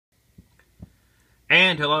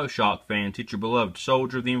And hello, Shock fans. It's your beloved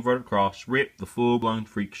Soldier of the Inverted Cross, Rip the Full-Blown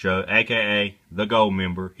Freak Show, aka the Gold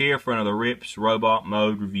Member, here for another Rip's Robot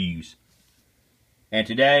Mode Reviews. And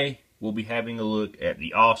today, we'll be having a look at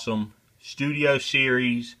the awesome Studio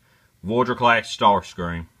Series Voyager Class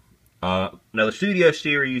Starscream. Now, the Studio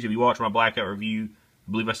Series, if you watch my Blackout review,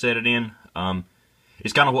 I believe I said it in,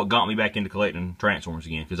 it's kind of what got me back into collecting Transformers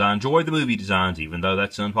again, because I enjoy the movie designs, even though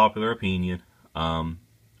that's an unpopular opinion. I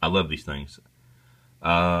love these things.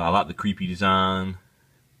 I like the creepy design.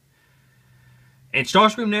 And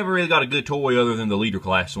Starscream never really got a good toy other than the Leader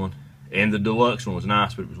Class one. And the deluxe one was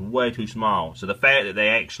nice, but it was way too small. So the fact that they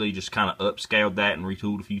actually just kind of upscaled that and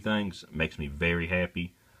retooled a few things makes me very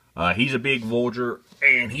happy. He's a big Voyager,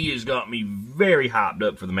 and he has got me very hyped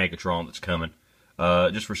up for the Megatron that's coming.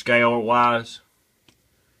 Just for scale-wise,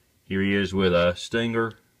 here he is with a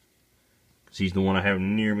Stinger, because he's the one I have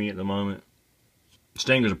near me at the moment.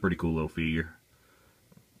 Stinger's a pretty cool little figure.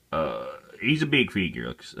 He's a big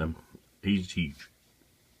figure. He's huge.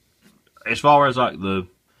 As far as like the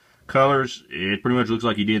colors, it pretty much looks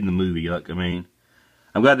like he did in the movie. Like, I mean,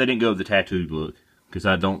 I'm glad they didn't go with the tattooed look, because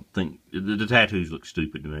I don't think the tattoos look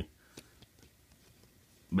stupid to me.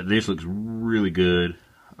 But this looks really good.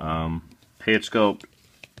 Head sculpt.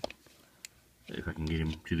 If I can get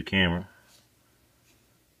him to the camera.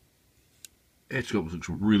 Head sculpt looks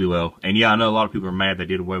really well. And yeah, I know a lot of people are mad they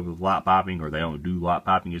did away with light piping, or they don't do light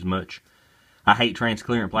piping as much. I hate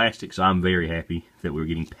transparent plastic, so I'm very happy that we're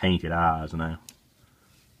getting painted eyes now.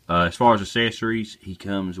 As far as accessories, he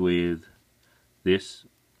comes with this.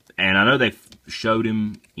 And I know they showed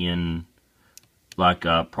him in like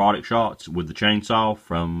product shots with the chainsaw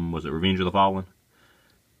from, was it Revenge of the Fallen?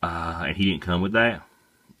 And he didn't come with that.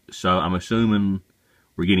 So I'm assuming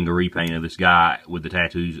we're getting a repaint of this guy with the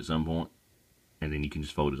tattoos at some point. And then you can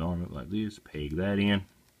just fold his arm up like this, peg that in.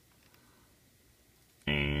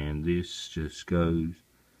 And this just goes.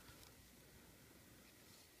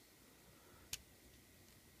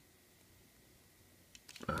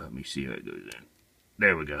 Let me see how it goes in.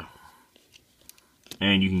 There we go.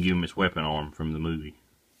 And you can give him his weapon arm from the movie.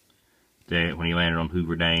 That when he landed on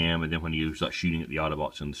Hoover Dam, and then when he was like shooting at the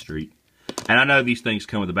Autobots in the street. And I know these things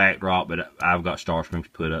come with a backdrop, but I've got Starscream to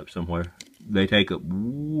put up somewhere. They take up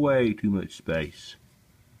way too much space.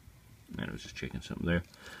 Man, I was just checking something there.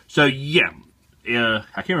 So yeah, I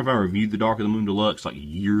can't remember if I reviewed the Dark of the Moon Deluxe like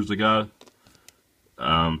years ago.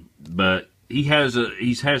 But he has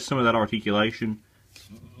some of that articulation,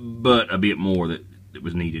 but a bit more that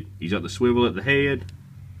was needed. He's got the swivel at the head.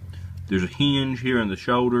 There's a hinge here in the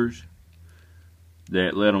shoulders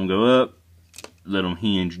that let them go up, let them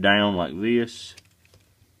hinge down like this.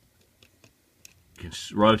 You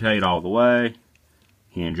can rotate all the way,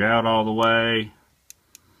 hinge out all the way.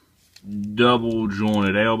 Double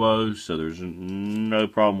jointed elbows, so there's no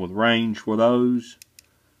problem with range for those.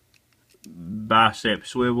 Bicep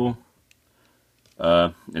swivel.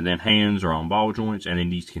 And then hands are on ball joints, and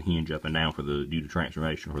then these can hinge up and down for the due to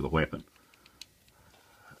transformation for the weapon.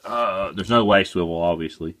 There's no waist swivel,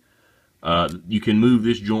 obviously. You can move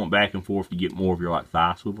this joint back and forth to get more of your like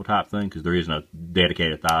thigh swivel type thing, because there is no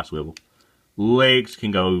dedicated thigh swivel. Legs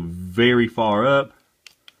can go very far up.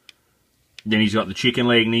 Then he's got the chicken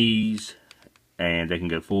leg knees, and they can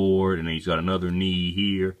go forward, and then he's got another knee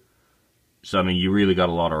here. So, I mean, you really got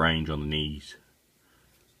a lot of range on the knees.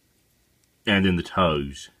 And then the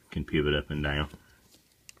toes can pivot up and down.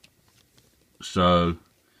 So,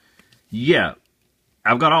 yeah.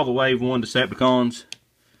 I've got all the Wave 1 Decepticons,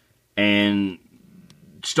 and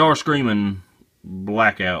Starscream and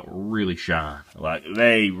Blackout really shine. Like,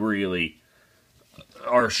 they really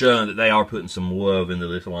are showing that they are putting some love into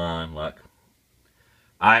this line. Like,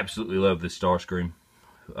 I absolutely love this Starscream.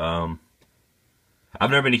 I've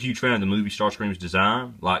never been a huge fan of the movie Starscream's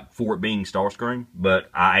design, like for it being Starscream, but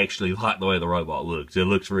I actually like the way the robot looks. It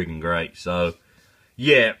looks freaking great. So,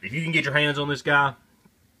 yeah, if you can get your hands on this guy,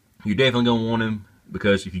 you're definitely going to want him,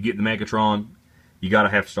 because if you get the Megatron, you got to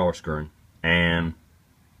have Starscream. And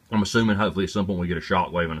I'm assuming hopefully at some point we get a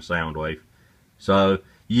Shockwave and a Soundwave. So,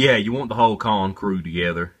 yeah, you want the whole con crew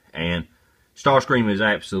together, and Starscream is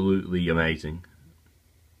absolutely amazing.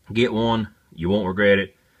 Get one, you won't regret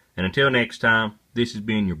it. And until next time, this has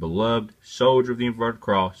been your beloved Soldier of the Inverted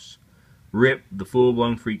Cross, Rip the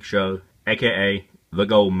Full-Blown Freak Show, aka the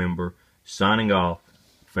Gold Member, signing off.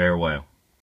 Farewell.